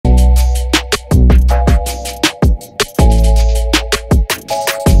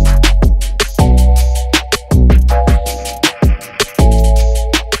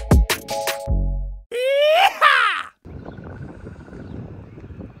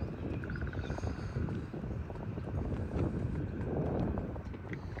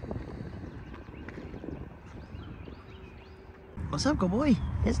What's up, good boy?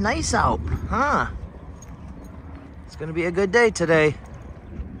 It's nice out, huh? It's gonna be a good day today.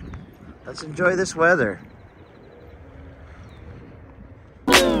 Let's enjoy this weather.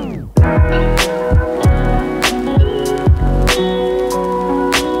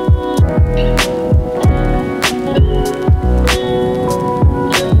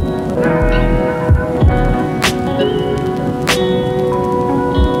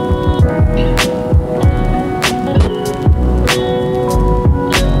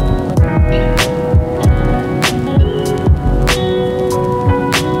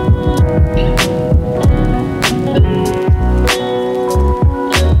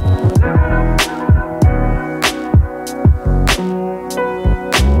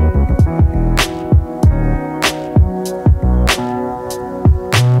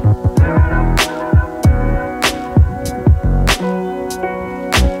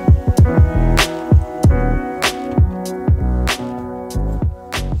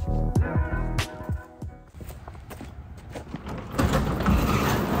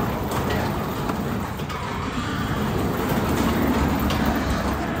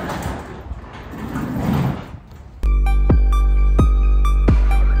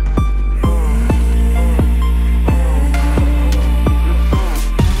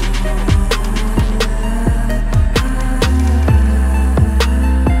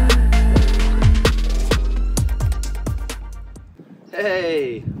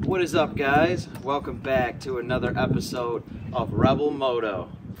 Hey, what is up, guys? Welcome back to another episode of Rebel Moto.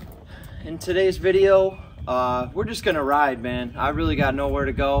 In today's video, we're just gonna ride, man. I really got nowhere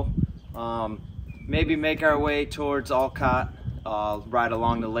to go. Maybe make our way towards Olcott, ride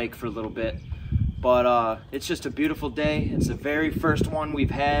along the lake for a little bit. But it's just a beautiful day. It's the very first one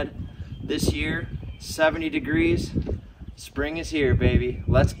we've had this year. 70 degrees. Spring is here, baby.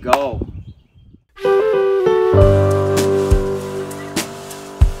 Let's go.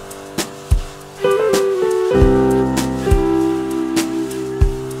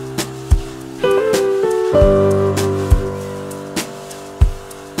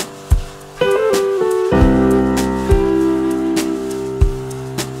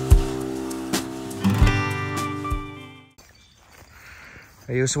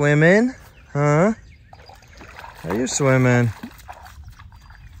 Are you swimming? Huh? Are you swimming?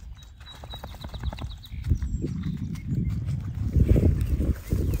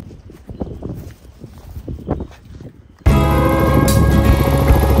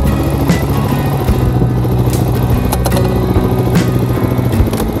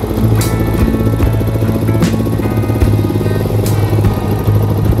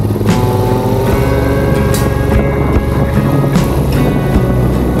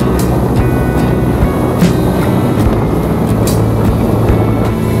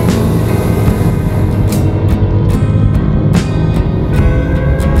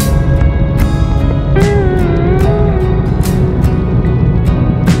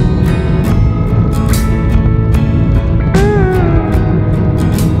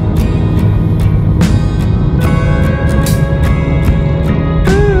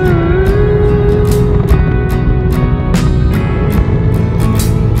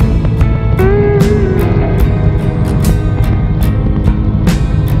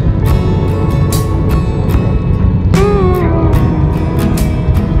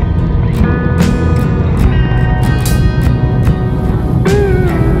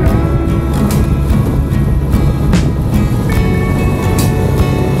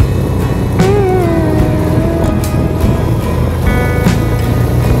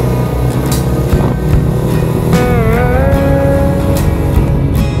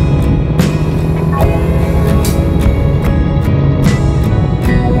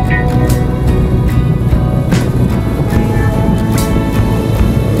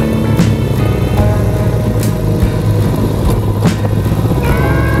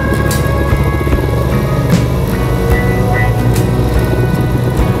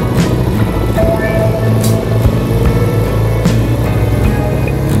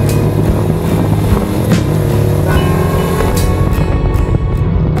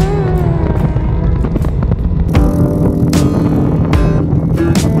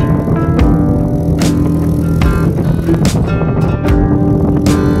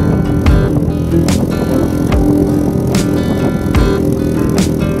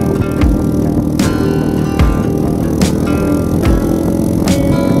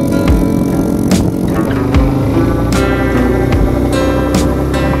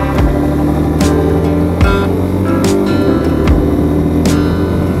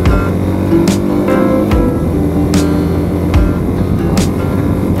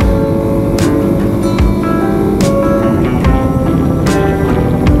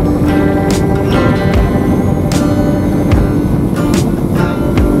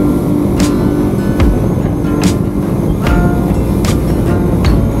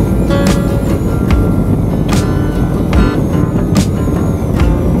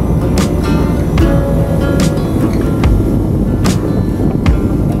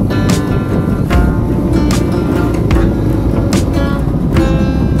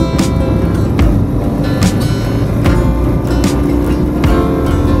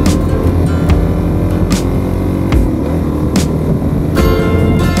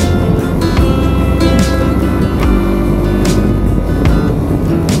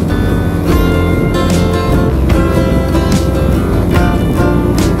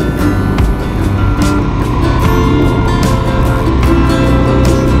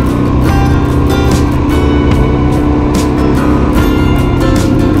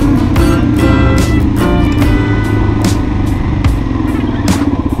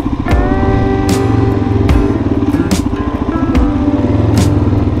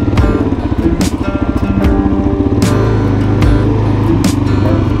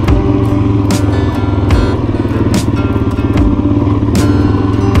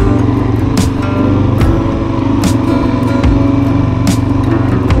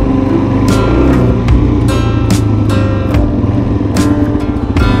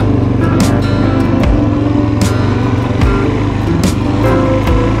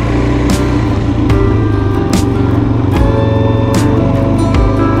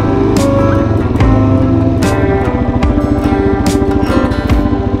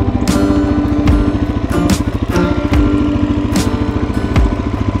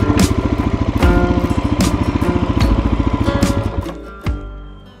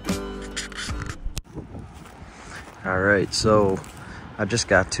 Alright, so I just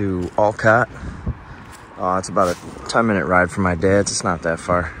got to Olcott. It's about a 10-minute ride from my dad's. It's not that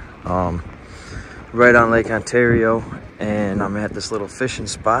far. Right on Lake Ontario, and I'm at this little fishing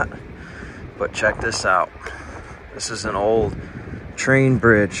spot. But check this out. This is an old train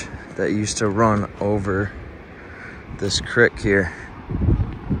bridge that used to run over this creek here.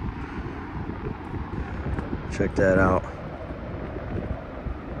 Check that out.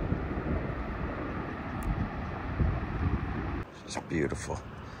 It's beautiful.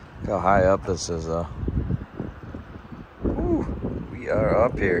 Look how high up this is. Woo, we are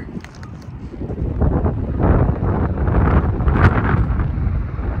up here.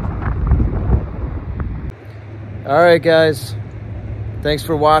 All right, guys. Thanks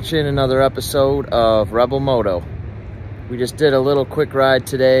for watching another episode of Rebel Moto. We just did a little quick ride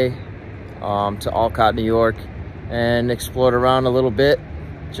today to Olcott, New York, and explored around a little bit.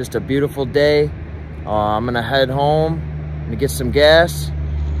 Just a beautiful day. I'm gonna head home and get some gas,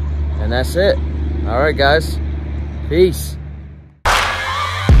 and that's it. All right, guys. Peace.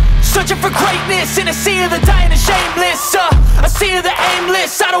 Searching for greatness in a sea of the dying and shameless, a sea of the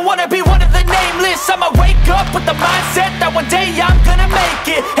aimless. I don't wanna be one of the nameless. I'ma wake up with the mindset that one day I'm